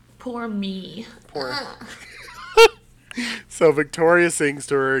 Poor me. Poor. So Victoria sings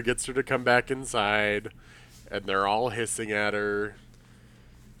to her, gets her to come back inside, and they're all hissing at her.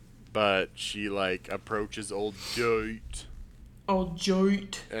 But she, like, approaches old Joit Oh,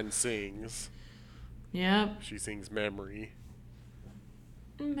 jolt. and sings. Yep. She sings Memory.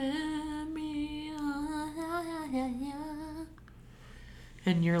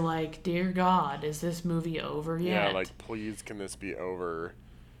 And you're like, dear God, is this movie over yet? Yeah, like, please, can this be over?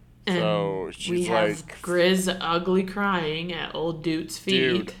 and So we she's have like, Grizz ugly crying at old Dude's feet.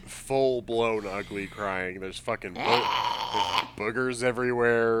 dude, full blown ugly crying. There's fucking there's boogers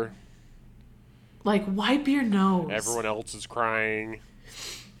everywhere. Like, wipe your nose. Everyone else is crying.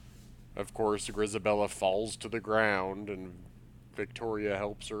 Of course, Grizabella falls to the ground, and Victoria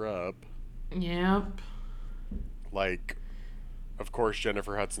helps her up. Yep. Like, of course,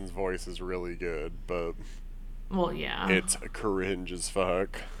 Jennifer Hudson's voice is really good, but Well, yeah. it's cringe as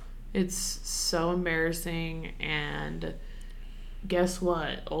fuck. It's so embarrassing, and guess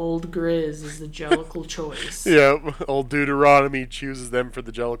what? Old Grizz is the Jellicle choice. Yep, old Deuteronomy chooses them for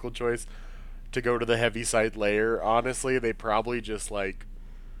the Jellicle choice to go to the Heaviside Lair. Honestly, they probably just, like,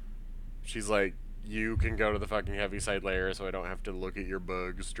 she's like, you can go to the fucking Heaviside Lair so I don't have to look at your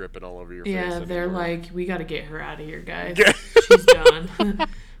bugs dripping all over your face Yeah, they're anymore. like, we gotta get her out of here, guys. Yeah. She's done.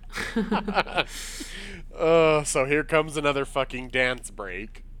 So here comes another fucking dance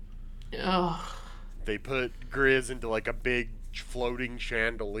break. Oh, They put Grizz into, like, a big floating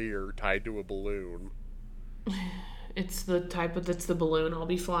chandelier tied to a balloon. it's the type of that's the balloon I'll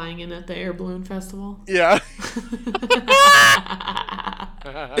be flying in at the Air Balloon Festival. Yeah.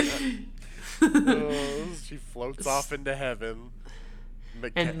 Oh, she floats off into heaven.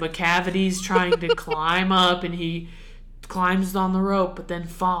 And McCavity's trying to climb up, and he climbs on the rope, but then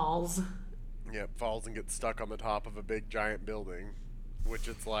falls. Yep, falls and gets stuck on the top of a big giant building, which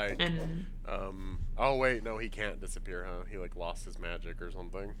it's like, And oh wait, no, he can't disappear, huh? He like lost his magic or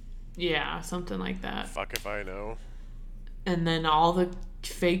something. yeah, something like that. Fuck if I know. And then all the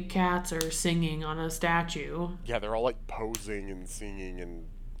fake cats are singing on a statue. Yeah, they're all like posing and singing, and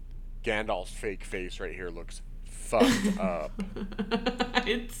Gandalf's fake face right here looks fucked up.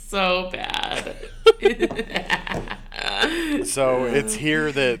 It's so bad. So it's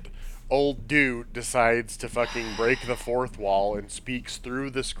here that old dude decides to fucking break the fourth wall and speaks through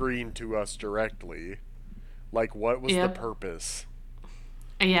the screen to us directly. Like, what was Yep. the purpose?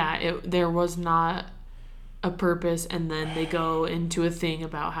 Yeah, there was not a purpose, and then they go into a thing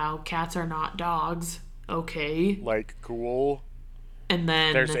about how cats are not dogs. Okay. Like, cool. And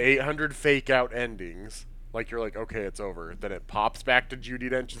then There's 800 fake out endings. Like, you're like, okay, it's over. Then it pops back to Judi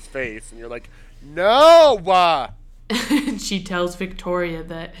Dench's face, and you're like, no! she tells Victoria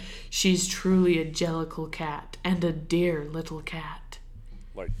that she's truly a Jellicle cat and a dear little cat.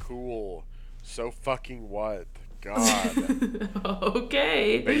 Like, cool. So fucking what? God.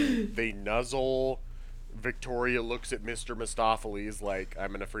 Okay. They nuzzle. Victoria looks at Mr. Mistopheles like,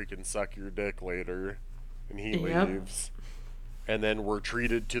 I'm gonna freaking suck your dick later. And he Yep. leaves. And then we're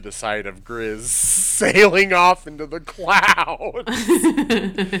treated to the sight of Grizz sailing off into the clouds.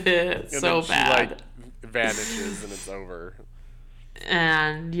 And So then bad. she, like, vanishes and it's over.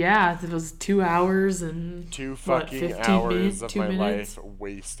 And yeah, it was 2 hours and 2 what, fucking 15 hours minutes, of 2 my minutes? life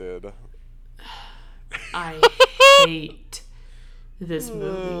wasted. I hate this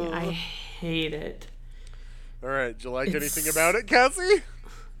movie. I hate it. Alright, did you like It's- anything about it, Cassie?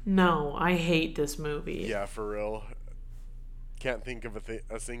 No, I hate this movie. Yeah, for real. Can't think of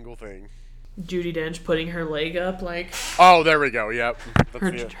a single thing. Judi Dench putting her leg up like Oh, there we go. Yep.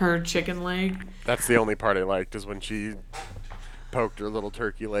 her chicken leg. That's the only part I liked, is when she poked her little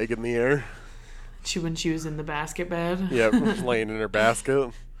turkey leg in the air. When she was in the basket bed. Yep, laying in her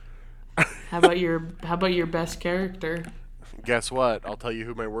basket. How about your best character? Guess what? I'll tell you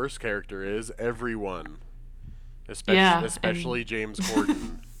who my worst character is. Everyone. Yeah, Especially and James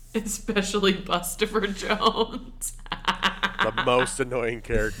Corden. especially Buster Jones. The most annoying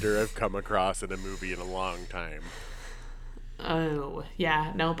character I've come across in a movie in a long time. Oh,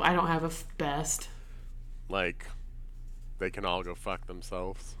 yeah. Nope, I don't have a best. Like, they can all go fuck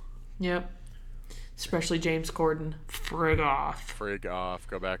themselves. Yep. Especially James Corden. Frig off. Frig off.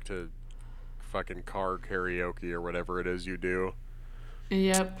 Go back to fucking car karaoke or whatever it is you do.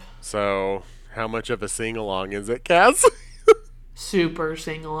 Yep. So, how much of a sing along is it, Cass? Super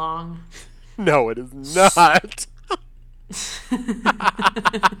sing along. No, it is not.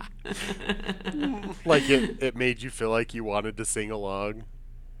 Like it made you feel like you wanted to sing along.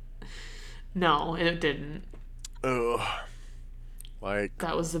 No, it didn't. Ugh. Like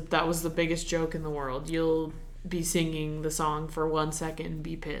That was the biggest joke in the world. You'll be singing the song for 1 second and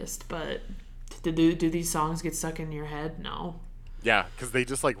be pissed, but do these songs get stuck in your head? No. yeah, because they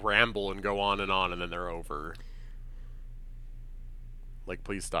just like ramble and go on and then they're over. Like,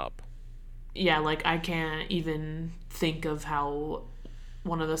 please stop. Yeah, like I can't even think of how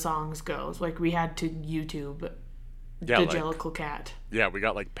one of the songs goes. Like we had to YouTube Yeah, the like Jellicle Cat. yeah, we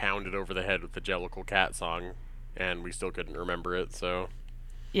got like pounded over the head with the Jellicle Cat song, and we still couldn't remember it. So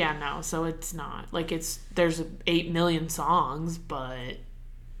Yeah, no, so it's not like there's 8 million songs, but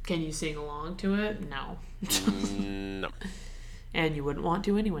can you sing along to it? No. no. And you wouldn't want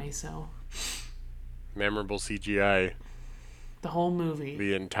to anyway, so Memorable CGI. the whole movie.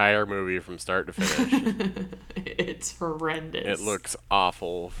 The entire movie from start to finish. It's horrendous. It looks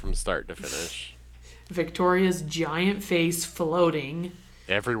awful from start to finish. Victoria's giant face floating.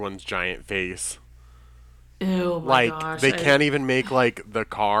 Everyone's giant face. Oh my Like, gosh. they can't even make, like, the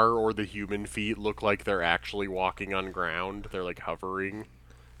car or the human feet look like they're actually walking on ground. They're, like, hovering.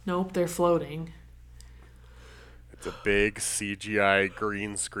 Nope, they're floating. It's a big CGI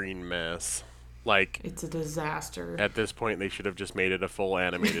green screen mess. Like, It's a disaster. at this point, they should have just made it a full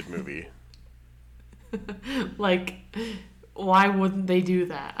animated movie. Like, why wouldn't they do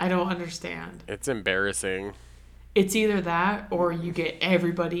that? I don't understand. It's embarrassing. It's either that or you get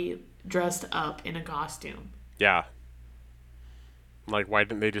everybody dressed up in a costume. Yeah. Like, why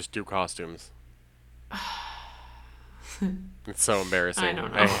didn't they just do costumes? It's so embarrassing. I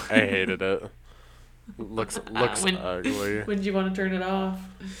don't know. I hated it. Looks ugly. When do you want to turn it off?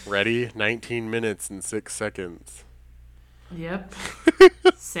 Ready? 19 minutes and 6 seconds. Yep.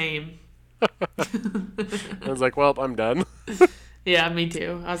 Same. I was like, well, I'm done. Yeah, me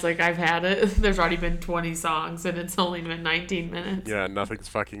too. I was like, I've had it. There's already been 20 songs and it's only been 19 minutes. Yeah, nothing's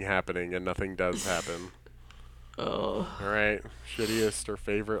fucking happening and nothing does happen. Oh, Alright, shittiest or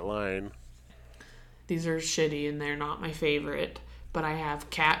favorite line. these are shitty and they're not my favorite. But I have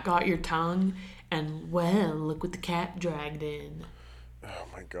Cat Got Your Tongue and Well, Look What the Cat Dragged In. Oh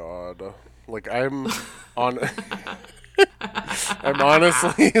my god. Like, I'm on. I'm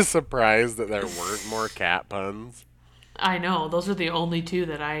honestly surprised that there weren't more cat puns. I know, those are the only two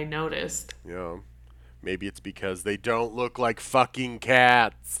that I noticed. Yeah. Maybe it's because they don't look like fucking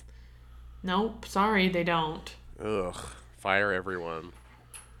cats. Nope, sorry, they don't. Ugh. Fire everyone.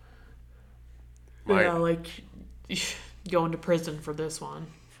 Yeah, like, going to prison for this one.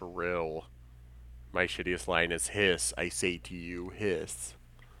 For real. My shittiest line is hiss. I say to you, hiss.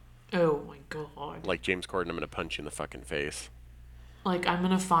 Oh my god. Like James Corden, I'm gonna punch you in the fucking face. Like, I'm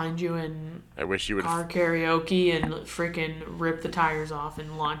gonna find you in I wish you would. car karaoke and freaking rip the tires off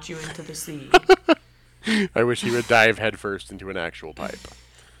and launch you into the sea. I wish he would dive headfirst into an actual pipe.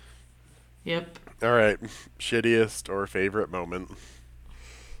 Yep, All right, shittiest or favorite moment.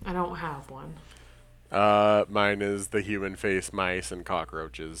 I don't have one. Mine is the human face, mice, and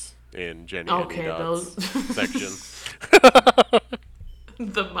cockroaches in Jenny Okay, and Dot's those section.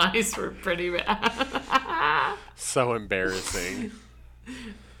 the mice were pretty bad. So embarrassing.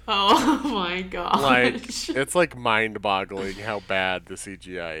 Oh my god. Like, it's like mind-boggling how bad the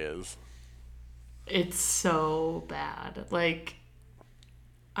CGI is. It's so bad. Like,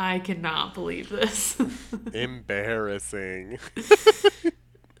 I cannot believe this. Embarrassing.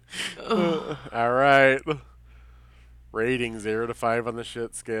 All right. Rating 0 to 5 on the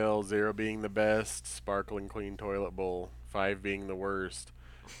shit scale. 0 being the best. Sparkling clean toilet bowl. 5 being the worst.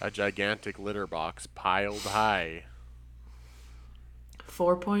 A gigantic litter box piled high.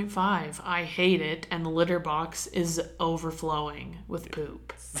 4.5. I hate it, and the litter box is overflowing with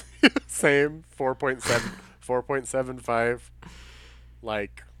poop. Same. 4.7. 4.75.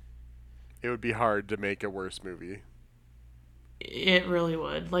 Like, it would be hard to make a worse movie. It really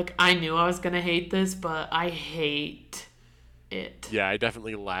would. Like, I knew I was gonna hate this, but I hate it. Yeah, I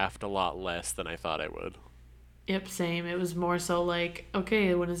definitely laughed a lot less than I thought I would. Yep, same. It was more so like,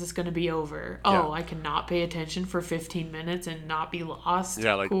 okay, when is this going to be over? Yeah. Oh, I cannot pay attention for 15 minutes and not be lost?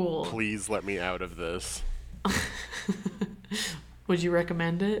 Yeah, like, cool. please let me out of this. Would you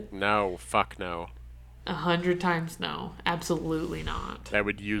recommend it? No, fuck no. 100 times no. Absolutely not. I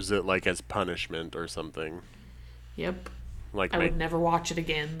would use it, like, as punishment or something. Yep. Like, I would never watch it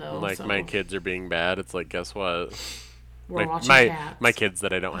again, though. like so. my kids are being bad. It's like, guess what? We're watching my Cats. my kids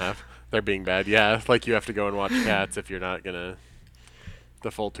that I don't have, they're being bad. Yeah, like you have to go and watch Cats if you're not gonna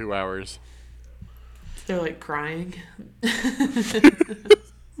the full 2 hours. They're like crying.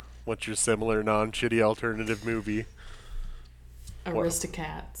 What's your similar non-shitty alternative movie?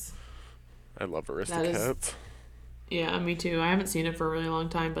 Aristocats. I love That Aristocats. Yeah, me too. I haven't seen it for a really long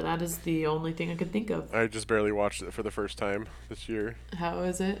time, but that is the only thing I could think of. I just barely watched it for the first time this year. How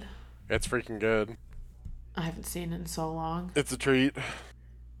is it? It's freaking good. I haven't seen it in so long. It's a treat.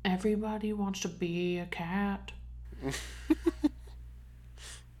 Everybody wants to be a cat.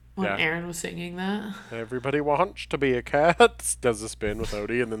 When Yeah. Aaron was singing that. Everybody wants to be a cat. Does a spin with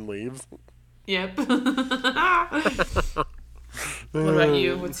Odie and then leaves. Yep. What about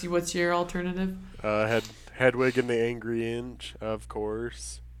you? What's your alternative? Hedwig and the Angry Inch, of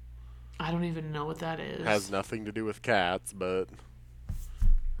course. I don't even know what that is. Has nothing to do with cats, but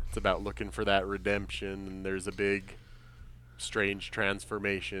it's about looking for that redemption, and there's a big, strange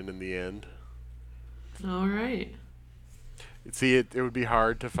transformation in the end. All right. See, it would be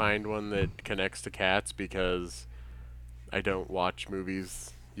hard to find one that connects to cats because I don't watch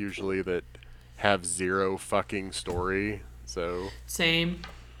movies usually that have zero fucking story. So Same.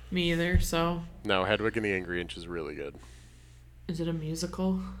 Me either. So, no, Hedwig and the Angry Inch is really good. is it a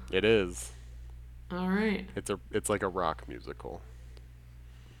musical? It is. All right. It's like a rock musical.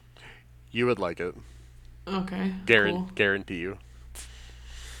 You would like it. Okay. Cool. Guarantee you.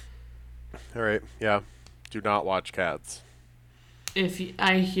 All right. Yeah. Do not watch Cats. If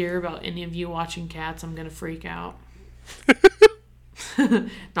I hear about any of you watching Cats, I'm gonna freak out.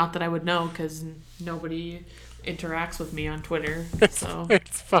 Not that I would know, because nobody interacts with me on Twitter. So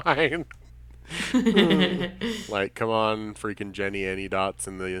It's fine. Like, come on, freaking Jenny Any Dots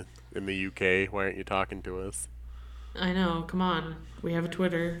in the UK. Why aren't you talking to us? I know. Come on. We have a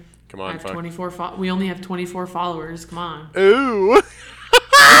Twitter. Come I on, have fuck. 24. We only have 24 followers. Come on. Ooh.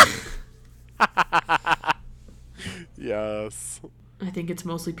 Yes. I think it's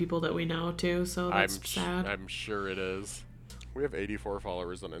mostly people that we know too. So that's sad. I'm sure it is. We have 84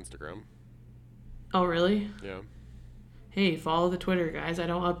 followers on Instagram. Oh really? Yeah. Hey, follow the Twitter, guys. I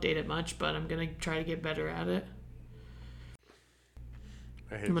don't update it much, but I'm gonna try to get better at it.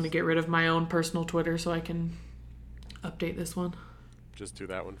 I'm gonna get rid of my own personal Twitter so I can update this one. Just do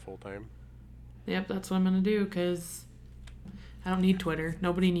that one full time. Yep, that's what I'm gonna do, because I don't need Twitter.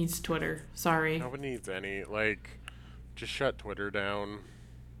 Nobody needs Twitter. Sorry. Nobody needs any. Like, just shut Twitter down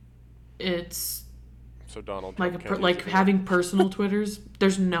It's so Donald like Trump can't like use it. having personal Twitters.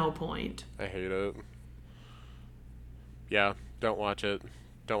 There's no point. I hate it. Yeah, don't watch it.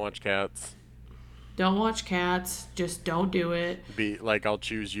 Don't watch Cats. Don't watch Cats. Just don't do it. Be like, I'll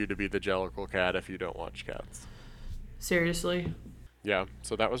choose you to be the Jellicle Cat if you don't watch Cats. Seriously. Yeah,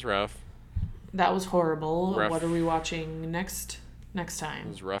 so that was rough. That was horrible. Rough. What are we watching next It time?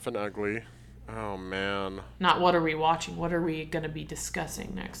 was rough and ugly. Oh, man. Not what are we watching. What are we going to be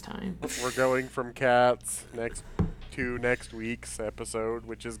discussing next time? We're going from Cats to next week's episode,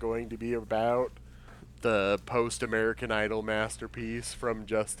 which is going to be about the post-American Idol masterpiece From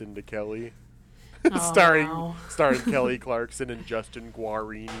Justin to Kelly. Oh, starring wow. Kelly Clarkson and Justin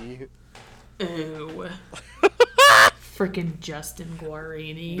Guarini. Ew. Freaking Justin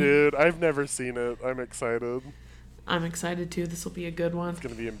Guarini. Dude, I've never seen it. I'm excited. I'm excited too. This will be a good one. It's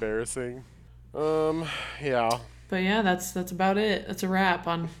gonna be embarrassing. Yeah. But yeah, that's about it. That's a wrap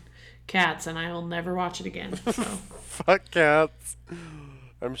on Cats, and I will never watch it again. So Fuck Cats.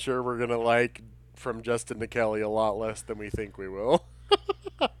 I'm sure we're gonna like From Justin to Kelly a lot less than we think we will.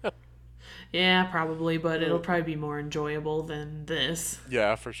 yeah, probably, but it'll probably be more enjoyable than this.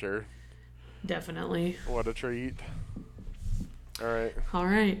 Yeah, for sure. Definitely. What a treat. Alright. All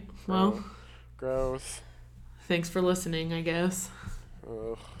right. Well, Gross. thanks for listening, I guess.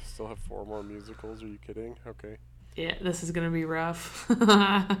 Ugh, still have 4 more musicals. Are you kidding? Okay. Yeah, this is going to be rough.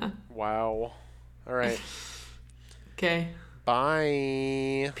 Wow. Alright. Okay.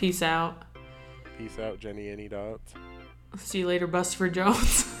 Bye. Peace out. Peace out, Jenny Any Dots. See you later, Buster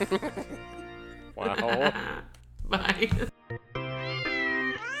Jones. Wow. Bye.